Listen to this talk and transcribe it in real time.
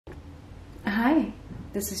Hi,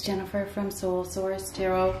 this is Jennifer from Soul Source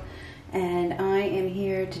Tarot, and I am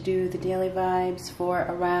here to do the daily vibes for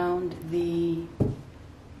around the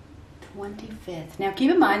 25th. Now keep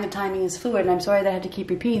in mind the timing is fluid, and I'm sorry that I had to keep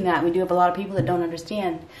repeating that. We do have a lot of people that don't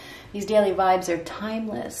understand. These daily vibes are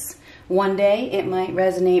timeless. One day it might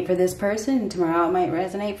resonate for this person, and tomorrow it might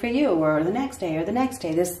resonate for you, or the next day, or the next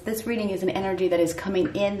day. This reading is an energy that is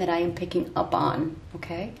coming in that I am picking up on,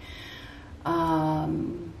 okay?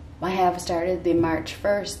 I have started the March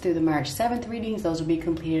 1st through the March 7th readings. Those will be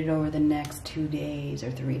completed over the next 2 days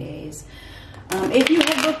or 3 days. If you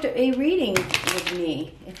have booked a reading with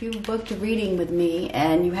me,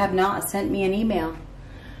 and you have not sent me an email,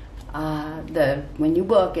 when you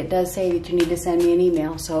book, it does say that you need to send me an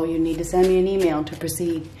email. So you need to send me an email to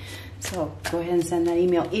proceed. So go ahead and send that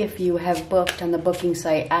email if you have booked on the booking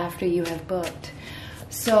site after you have booked.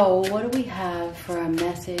 So what do we have for a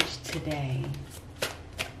message today?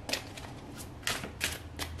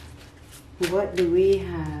 What do we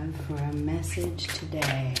have for a message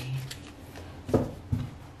today?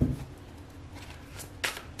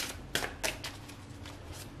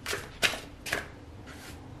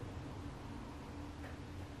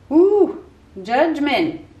 Ooh,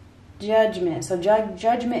 judgment. Judgment. So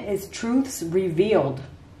judgment is truths revealed.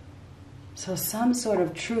 So some sort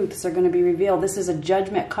of truths are going to be revealed. This is a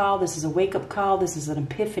judgment call. This is a wake-up call. This is an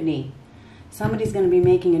epiphany. Somebody's going to be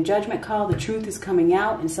making a judgment call. The truth is coming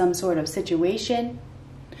out in some sort of situation.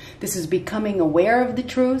 This is becoming aware of the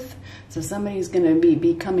truth. So somebody's going to be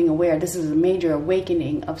becoming aware. This is a major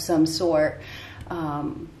awakening of some sort.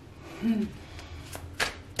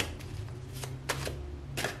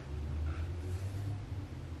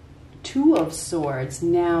 Two of Swords.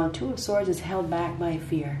 Now, Two of Swords is held back by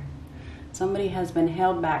fear. Somebody has been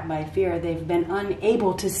held back by fear. They've been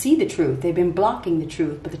unable to see the truth. They've been blocking the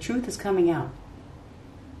truth, but the truth is coming out.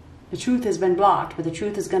 The truth has been blocked, but the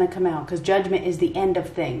truth is going to come out, because judgment is the end of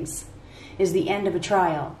things, is the end of a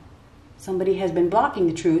trial. Somebody has been blocking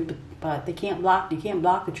the truth, but you can't block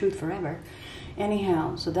the truth forever.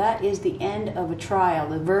 Anyhow, so that is the end of a trial.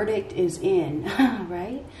 The verdict is in,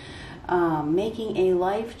 right? Making a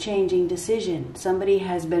life-changing decision. Somebody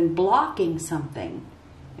has been blocking something.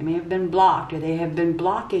 They may have been blocked, or they have been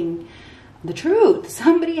blocking the truth.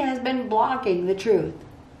 Somebody has been blocking the truth.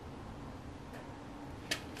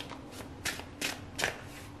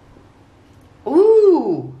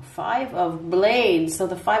 Ooh, Five of Blades. So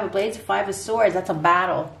the Five of Blades, Five of Swords, that's a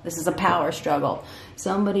battle. This is a power struggle.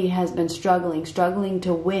 Somebody has been struggling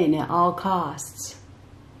to win at all costs.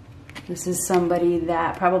 This is somebody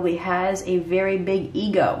that probably has a very big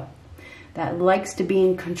ego, that likes to be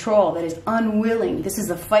in control, that is unwilling. This is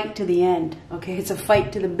a fight to the end, okay? It's a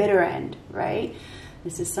fight to the bitter end, right?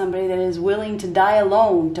 This is somebody that is willing to die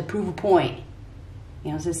alone to prove a point.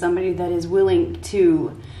 You know, this is somebody that is willing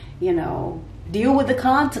to, you know, deal with the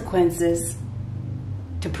consequences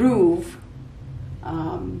to prove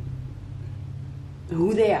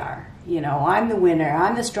who they are. You know, I'm the winner.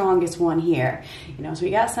 I'm the strongest one here. You know, so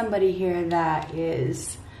we got somebody here that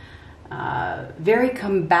is very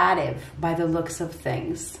combative by the looks of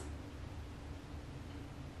things.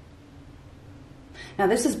 Now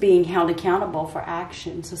this is being held accountable for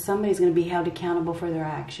action. So somebody's going to be held accountable for their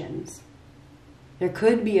actions. There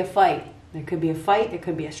could be a fight. There could be a fight. There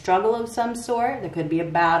could be a struggle of some sort. There could be a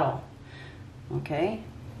battle. Okay?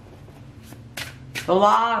 The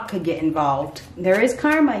law could get involved. There is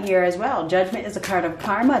karma here as well. Judgment is a card of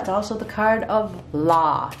karma. It's also the card of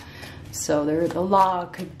law. So the law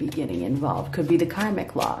could be getting involved. Could be the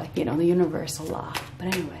karmic law, you know, the universal law.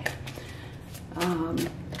 But anyway.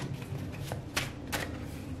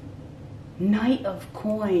 Knight of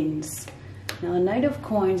Coins. Now, the Knight of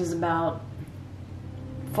Coins is about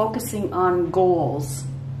focusing on goals,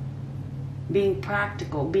 being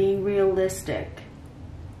practical, being realistic,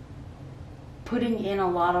 putting in a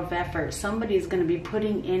lot of effort. Somebody is going to be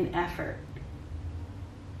putting in effort.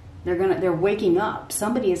 They're waking up.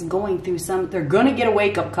 Somebody is going through they're going to get a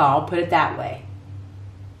wake-up call, put it that way.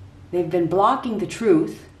 They've been blocking the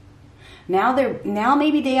truth. Now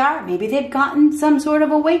maybe they've gotten some sort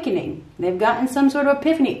of awakening. They've gotten some sort of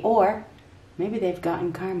epiphany, or maybe they've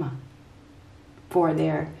gotten karma for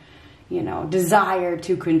their, you know, desire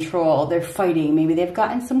to control. They're fighting. Maybe they've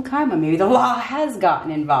gotten some karma. Maybe the law has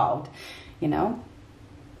gotten involved, you know.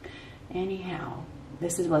 Anyhow,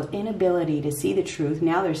 this is was inability to see the truth.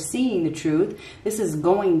 Now they're seeing the truth. This is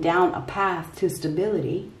going down a path to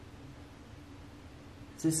stability.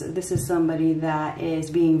 This is somebody that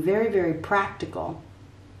is being very, very practical.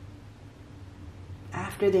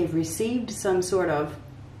 After they've received some sort of,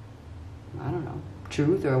 I don't know,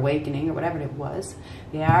 truth or awakening or whatever it was.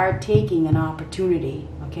 They are taking an opportunity.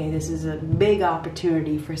 Okay, this is a big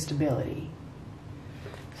opportunity for stability.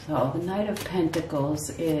 So the Knight of Pentacles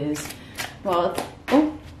is, well,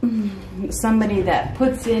 somebody that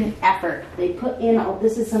puts in effort. They put in,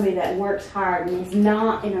 this is somebody that works hard and is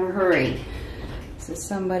not in a hurry. This is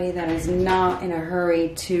somebody that is not in a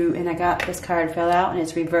hurry to, and I got this card fell out and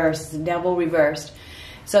it's reversed. It's the Devil reversed.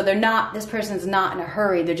 So they're not, this person's not in a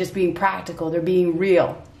hurry. They're just being practical. They're being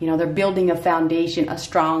real. You know, they're building a foundation, a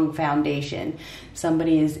strong foundation.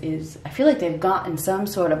 Somebody is, I feel like they've gotten some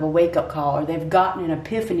sort of a wake-up call, or they've gotten an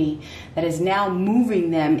epiphany that is now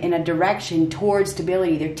moving them in a direction towards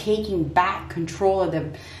stability. They're taking back control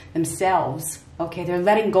of themselves. Okay, they're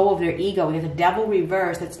letting go of their ego. There's a Devil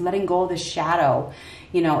reverse that's letting go of the shadow.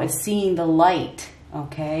 You know, it's seeing the light.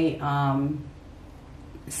 Okay,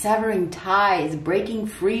 severing ties, breaking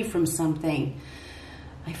free from something.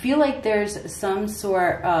 I feel like there's some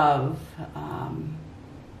sort of,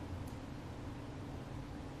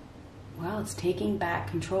 well, it's taking back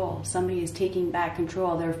control. Somebody is taking back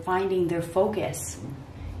control. They're finding their focus.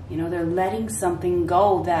 You know, they're letting something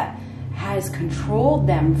go that has controlled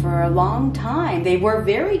them for a long time. They were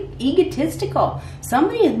very egotistical.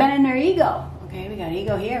 Somebody has been in their ego. Okay, we got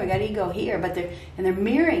ego here, we got ego here, but they're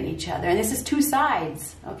mirroring each other. And this is two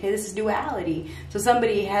sides. Okay, this is duality. So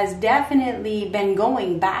somebody has definitely been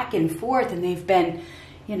going back and forth, and they've been,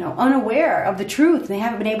 you know, unaware of the truth. They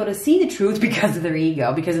haven't been able to see the truth because of their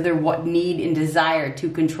ego, because of their need and desire to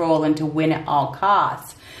control and to win at all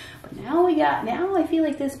costs. But now I feel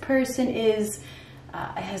like this person is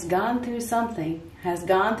has gone through something, has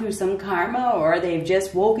gone through some karma, or they've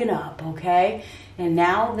just woken up, okay? And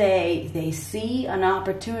now they see an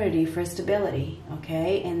opportunity for stability,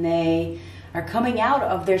 okay? And they are coming out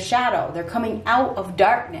of their shadow. They're coming out of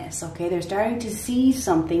darkness, okay? They're starting to see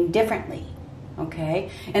something differently,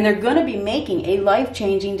 okay? And they're going to be making a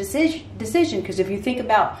life-changing decision, because if you think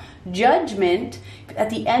about judgment at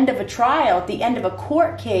the end of a trial, at the end of a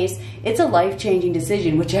court case, it's a life-changing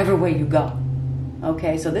decision whichever way you go.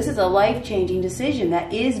 Okay, so this is a life-changing decision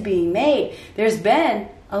that is being made. There's been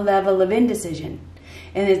a level of indecision.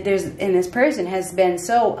 And this person has been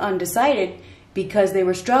so undecided because they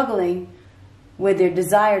were struggling with their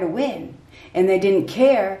desire to win. And they didn't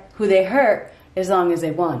care who they hurt as long as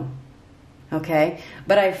they won. Okay?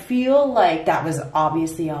 But I feel like that was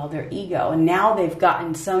obviously all their ego. And now they've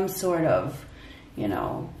gotten some sort of, you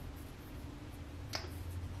know,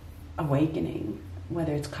 awakening,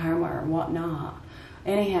 whether it's karma or whatnot.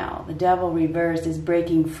 Anyhow, the Devil reversed is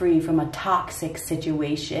breaking free from a toxic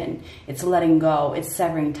situation. It's letting go. It's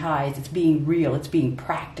severing ties. It's being real. It's being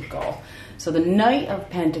practical. So the Knight of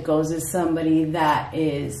Pentacles is somebody that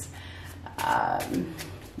is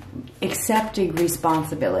accepting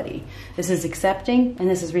responsibility. This is accepting, and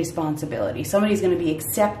this is responsibility. Somebody's going to be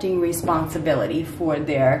accepting responsibility for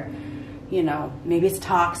their, you know, maybe it's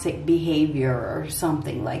toxic behavior or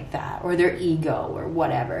something like that, or their ego or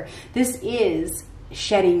whatever. This is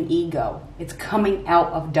shedding ego. It's coming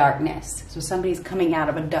out of darkness. So somebody's coming out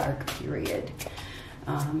of a dark period.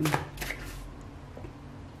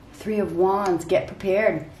 Three of Wands, get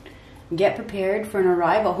prepared. Get prepared for an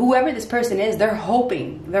arrival. Whoever this person is, they're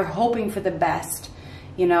hoping. They're hoping for the best.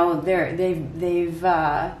 You know,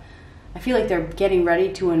 I feel like they're getting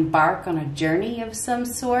ready to embark on a journey of some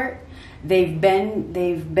sort. They've been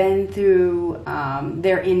through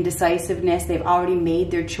their indecisiveness. They've already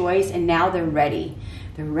made their choice, and now they're ready.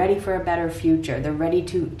 They're ready for a better future. They're ready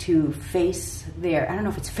to face their, I don't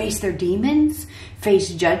know if it's face their demons, face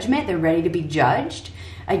judgment. They're ready to be judged.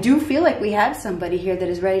 I do feel like we have somebody here that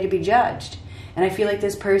is ready to be judged. And I feel like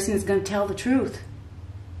this person is going to tell the truth.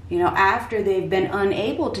 You know, after they've been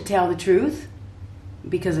unable to tell the truth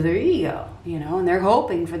because of their ego, you know, and they're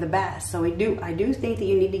hoping for the best. So I do think that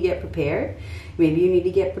you need to get prepared. Maybe you need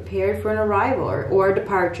to get prepared for an arrival or a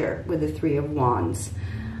departure with the Three of Wands.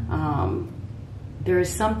 There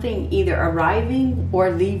is something either arriving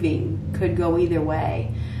or leaving. Could go either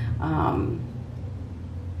way.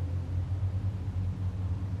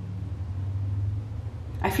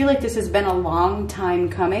 I feel like this has been a long time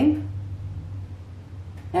coming.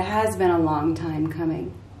 It has been a long time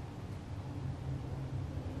coming.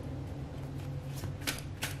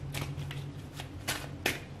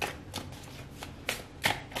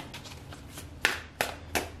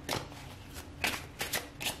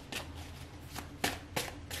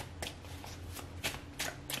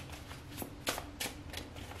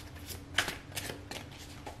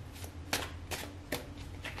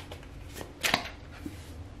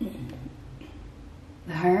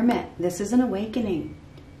 The Hermit. This is an awakening.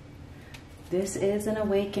 This is an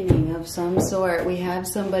awakening of some sort. We have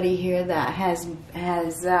somebody here that has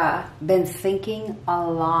been thinking a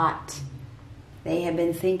lot. They have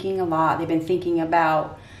been thinking a lot. They've been thinking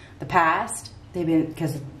about the past.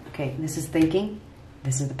 Okay, this is thinking.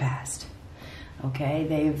 This is the past. Okay,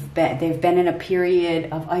 they've been in a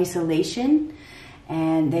period of isolation,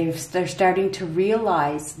 and they're starting to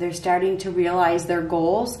realize their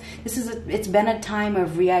goals. It's been a time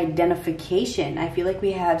of re-identification. I feel like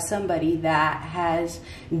we have somebody that has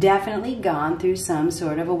definitely gone through some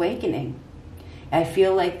sort of awakening. I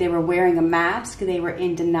feel like they were wearing a mask, they were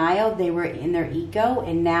in denial, they were in their ego,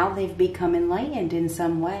 and now they've become enlightened in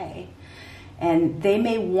some way. And they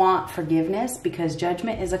may want forgiveness, because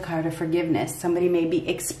judgment is a card of forgiveness. Somebody may be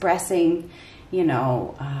expressing, you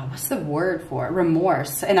know, what's the word for it?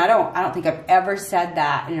 Remorse. And I don't think I've ever said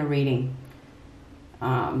that in a reading.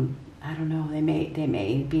 I don't know. They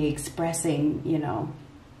may be expressing, you know,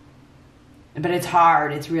 but it's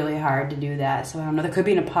hard. It's really hard to do that. So I don't know. There could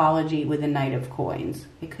be an apology with the Knight of Coins.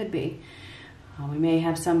 It could be. We may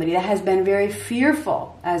have somebody that has been very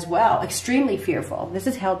fearful as well, extremely fearful. This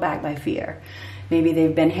is held back by fear. Maybe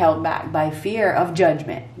they've been held back by fear of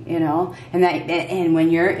judgment, you know. And when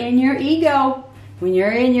you're in your ego,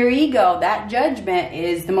 that judgment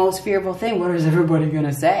is the most fearful thing. What is everybody going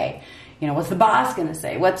to say? You know, what's the boss going to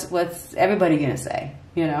say? What's everybody going to say?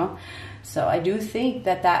 You know. So I do think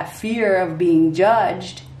that fear of being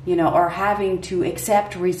judged, you know, or having to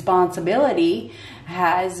accept responsibility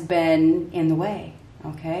has been in the way,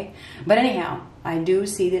 okay? But anyhow, I do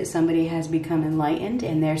see that somebody has become enlightened,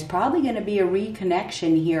 and there's probably going to be a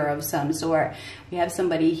reconnection here of some sort. We have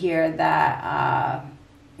somebody here that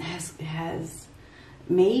has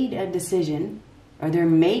made a decision, or they're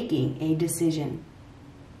making a decision,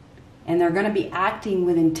 and they're going to be acting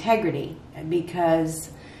with integrity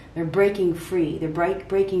because they're breaking free. They're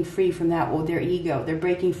breaking free from their ego. They're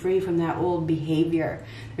breaking free from that old behavior.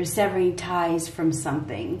 They're severing ties from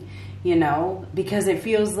something, you know, because it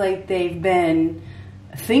feels like they've been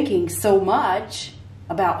thinking so much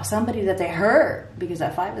about somebody that they hurt, because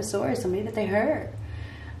that Five of Swords, somebody that they hurt.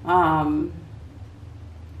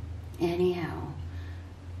 Anyhow,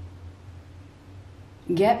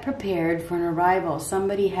 get prepared for an arrival.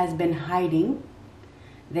 Somebody has been hiding.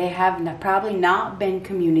 They have probably not been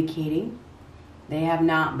communicating. They have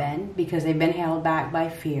not been, because they've been held back by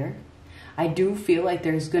fear. I do feel like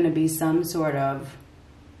there's going to be some sort of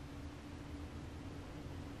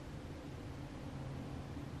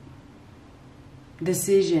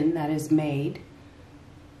decision that is made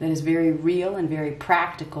that is very real and very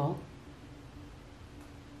practical.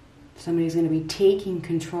 Somebody's going to be taking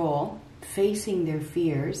control, facing their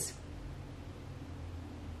fears,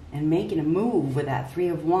 and making a move with that Three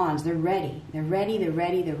of Wands. They're ready. They're ready. They're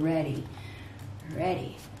ready. They're ready. They're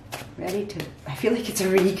ready. Ready to... I feel like it's a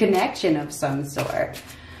reconnection of some sort.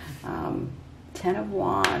 Ten of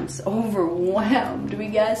Wands. Overwhelmed. We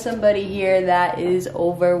got somebody here that is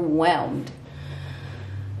overwhelmed.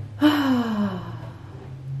 They're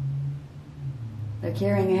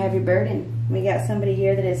carrying a heavy burden. We got somebody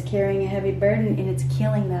here that is carrying a heavy burden, and it's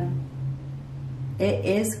killing them. It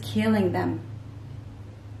is killing them.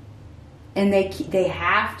 And they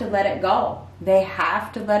have to let it go. They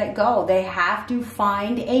have to let it go. They have to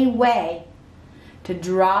find a way to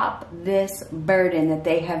drop this burden that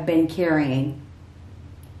they have been carrying.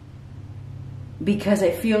 Because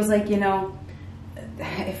it feels like, you know,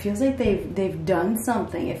 it feels like they've done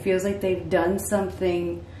something. It feels like they've done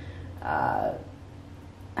something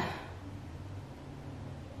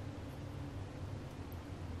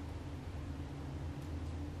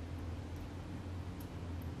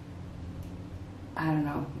I don't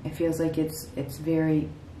know. It feels like it's very...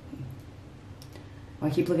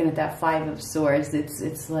 Well, I keep looking at that Five of Swords.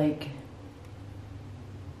 It's like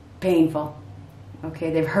painful.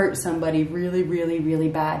 Okay, they've hurt somebody really, really, really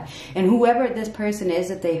bad. And whoever this person is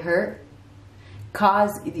that they hurt,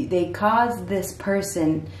 they cause this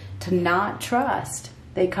person to not trust.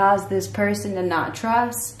 They cause this person to not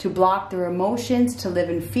trust, to block their emotions, to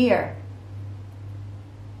live in fear.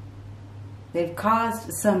 They've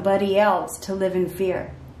caused somebody else to live in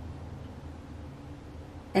fear.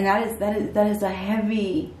 And that is a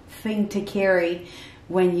heavy thing to carry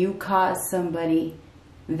when you cause somebody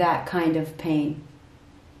that kind of pain.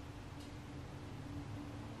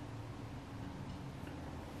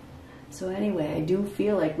 So anyway, I do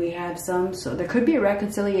feel like we have so there could be a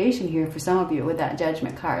reconciliation here for some of you with that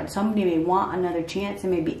Judgment card. Somebody may want another chance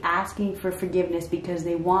and may be asking for forgiveness because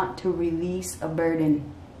they want to release a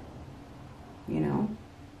burden. You know,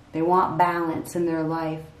 they want balance in their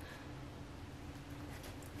life.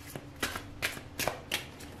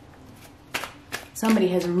 somebody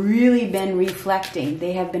has really been reflecting.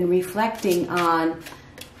 They have been reflecting on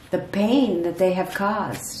the pain that they have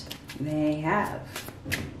caused. They have.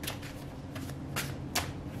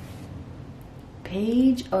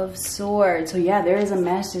 Page of Swords. So yeah, there is a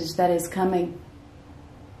message that is coming.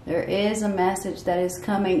 There is a message that is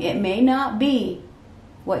coming. It may not be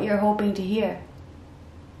what you're hoping to hear.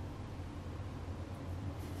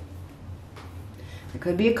 There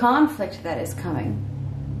could be a conflict that is coming.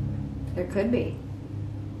 There could be.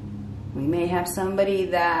 We may have somebody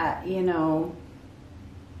that, you know,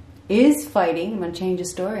 is fighting. I'm going to change the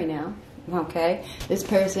story now. Okay? This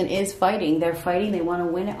person is fighting. They're fighting. They want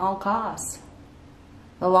to win at all costs.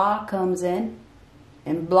 The law comes in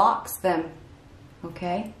and blocks them.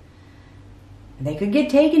 Okay? They could get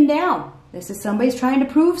taken down. This is somebody's trying to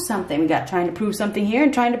prove something. We got trying to prove something here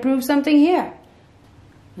and trying to prove something here.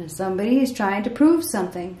 And somebody is trying to prove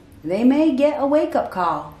something. They may get a wake-up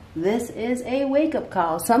call. This is a wake-up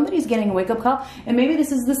call. Somebody's getting a wake-up call. And maybe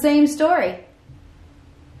this is the same story.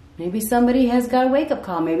 Maybe somebody has got a wake-up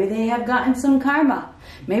call. Maybe they have gotten some karma.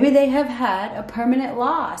 Maybe they have had a permanent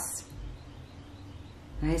loss.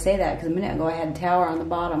 And I say that because a minute ago I had Tower on the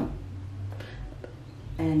bottom.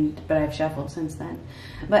 But I've shuffled since then.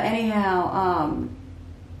 But anyhow,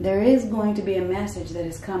 there is going to be a message that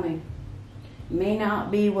is coming. It may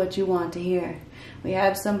not be what you want to hear. We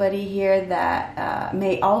have somebody here that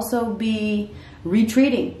may also be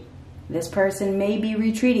retreating. This person may be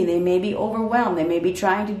retreating. They may be overwhelmed. They may be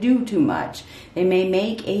trying to do too much. They may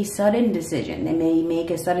make a sudden decision. They may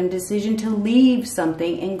make a sudden decision to leave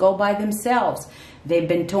something and go by themselves. They've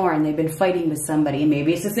been torn. They've been fighting with somebody. And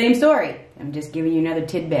maybe it's the same story. I'm just giving you another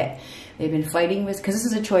tidbit. They've been fighting with, because this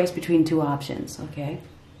is a choice between two options, okay?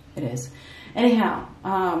 It is.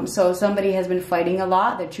 Anyhow, so somebody has been fighting a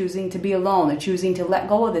lot. They're choosing to be alone. They're choosing to let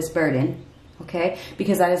go of this burden, okay?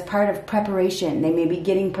 Because that is part of preparation. They may be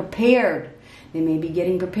getting prepared. They may be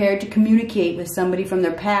getting prepared to communicate with somebody from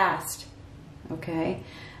their past, okay?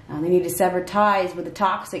 They need to sever ties with the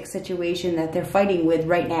toxic situation that they're fighting with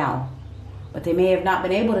right now. But they may have not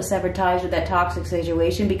been able to sever ties with that toxic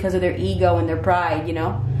situation because of their ego and their pride, you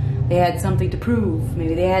know? They had something to prove.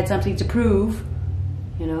 Maybe they had something to prove,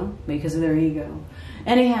 you know, because of their ego.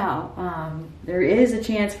 Anyhow, there is a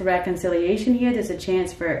chance for reconciliation here. There's a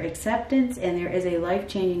chance for acceptance. And there is a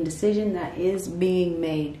life-changing decision that is being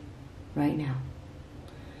made right now.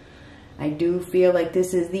 I do feel like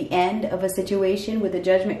this is the end of a situation with the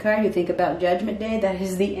Judgment card. You think about Judgment Day, that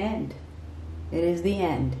is the end. It is the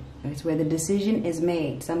end. It's where the decision is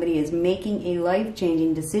made. Somebody is making a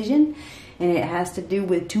life-changing decision, and it has to do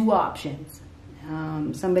with two options.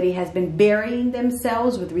 Somebody has been burying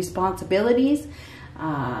themselves with responsibilities.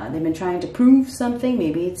 They've been trying to prove something.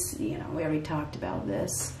 Maybe it's, you know, we already talked about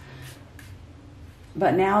this.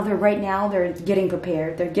 But now they're getting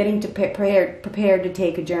prepared. They're getting prepared to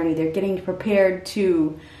take a journey. They're getting prepared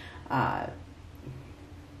to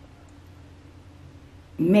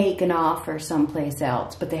make an offer someplace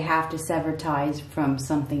else, but they have to sever ties from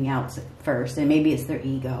something else first, and maybe it's their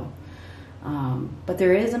ego. But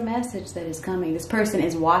there is a message that is coming. This person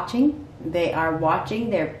is watching. They are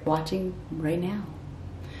watching. They're watching right now.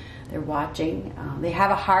 They're watching. They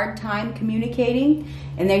have a hard time communicating,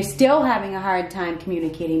 and they're still having a hard time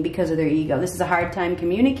communicating because of their ego. This is a hard time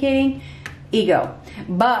communicating. Ego.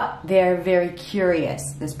 But they're very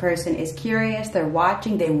curious. This person is curious. They're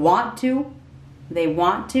watching. They want to. They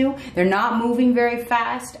want to. They're not moving very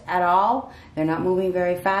fast at all. They're not moving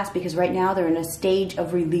very fast because right now they're in a stage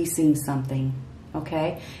of releasing something.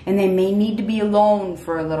 Okay? And they may need to be alone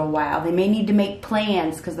for a little while. They may need to make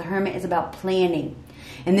plans because the Hermit is about planning.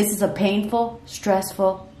 And this is a painful,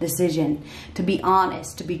 stressful decision. To be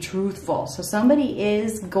honest, to be truthful. So somebody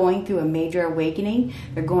is going through a major awakening.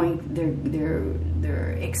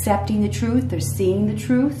 They're accepting the truth. They're seeing the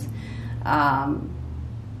truth.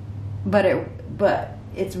 But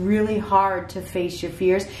it's really hard to face your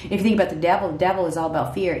fears. If you think about the devil is all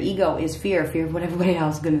about fear. Ego is fear of what everybody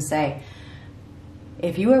else is going to say.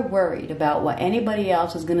 If you are worried about what anybody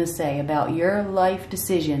else is going to say about your life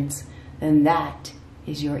decisions, then that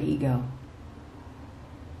is your ego.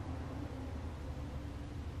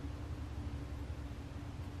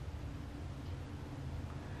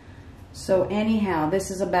 So anyhow, this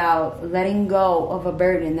is about letting go of a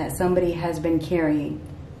burden that somebody has been carrying.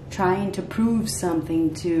 Trying to prove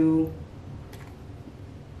something to,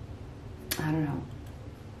 I don't know,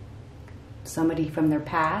 somebody from their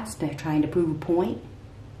past. They're trying to prove a point.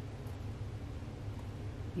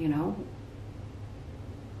 You know.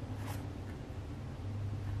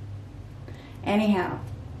 Anyhow,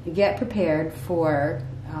 get prepared for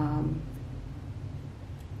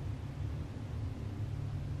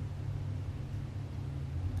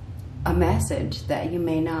message that you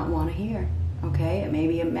may not want to hear. Okay? It may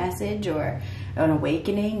be a message or an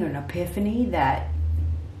awakening or an epiphany that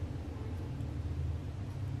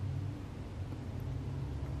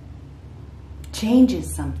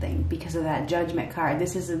changes something because of that Judgment card.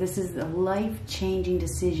 This is a life-changing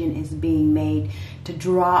decision is being made to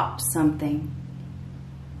drop something.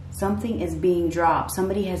 Something is being dropped.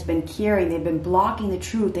 Somebody has been carrying, they've been blocking the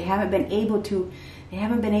truth. They haven't been able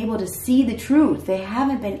to see the truth. They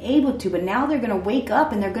haven't been able to, but now they're going to wake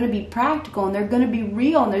up and they're going to be practical and they're going to be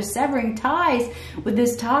real and they're severing ties with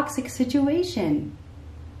this toxic situation.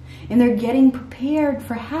 And they're getting prepared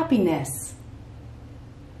for happiness.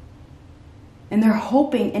 And they're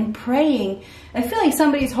hoping and praying. I feel like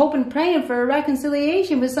somebody's hoping and praying for a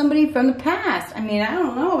reconciliation with somebody from the past. I mean, I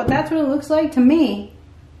don't know, but that's what it looks like to me.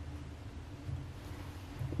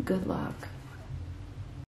 Good luck.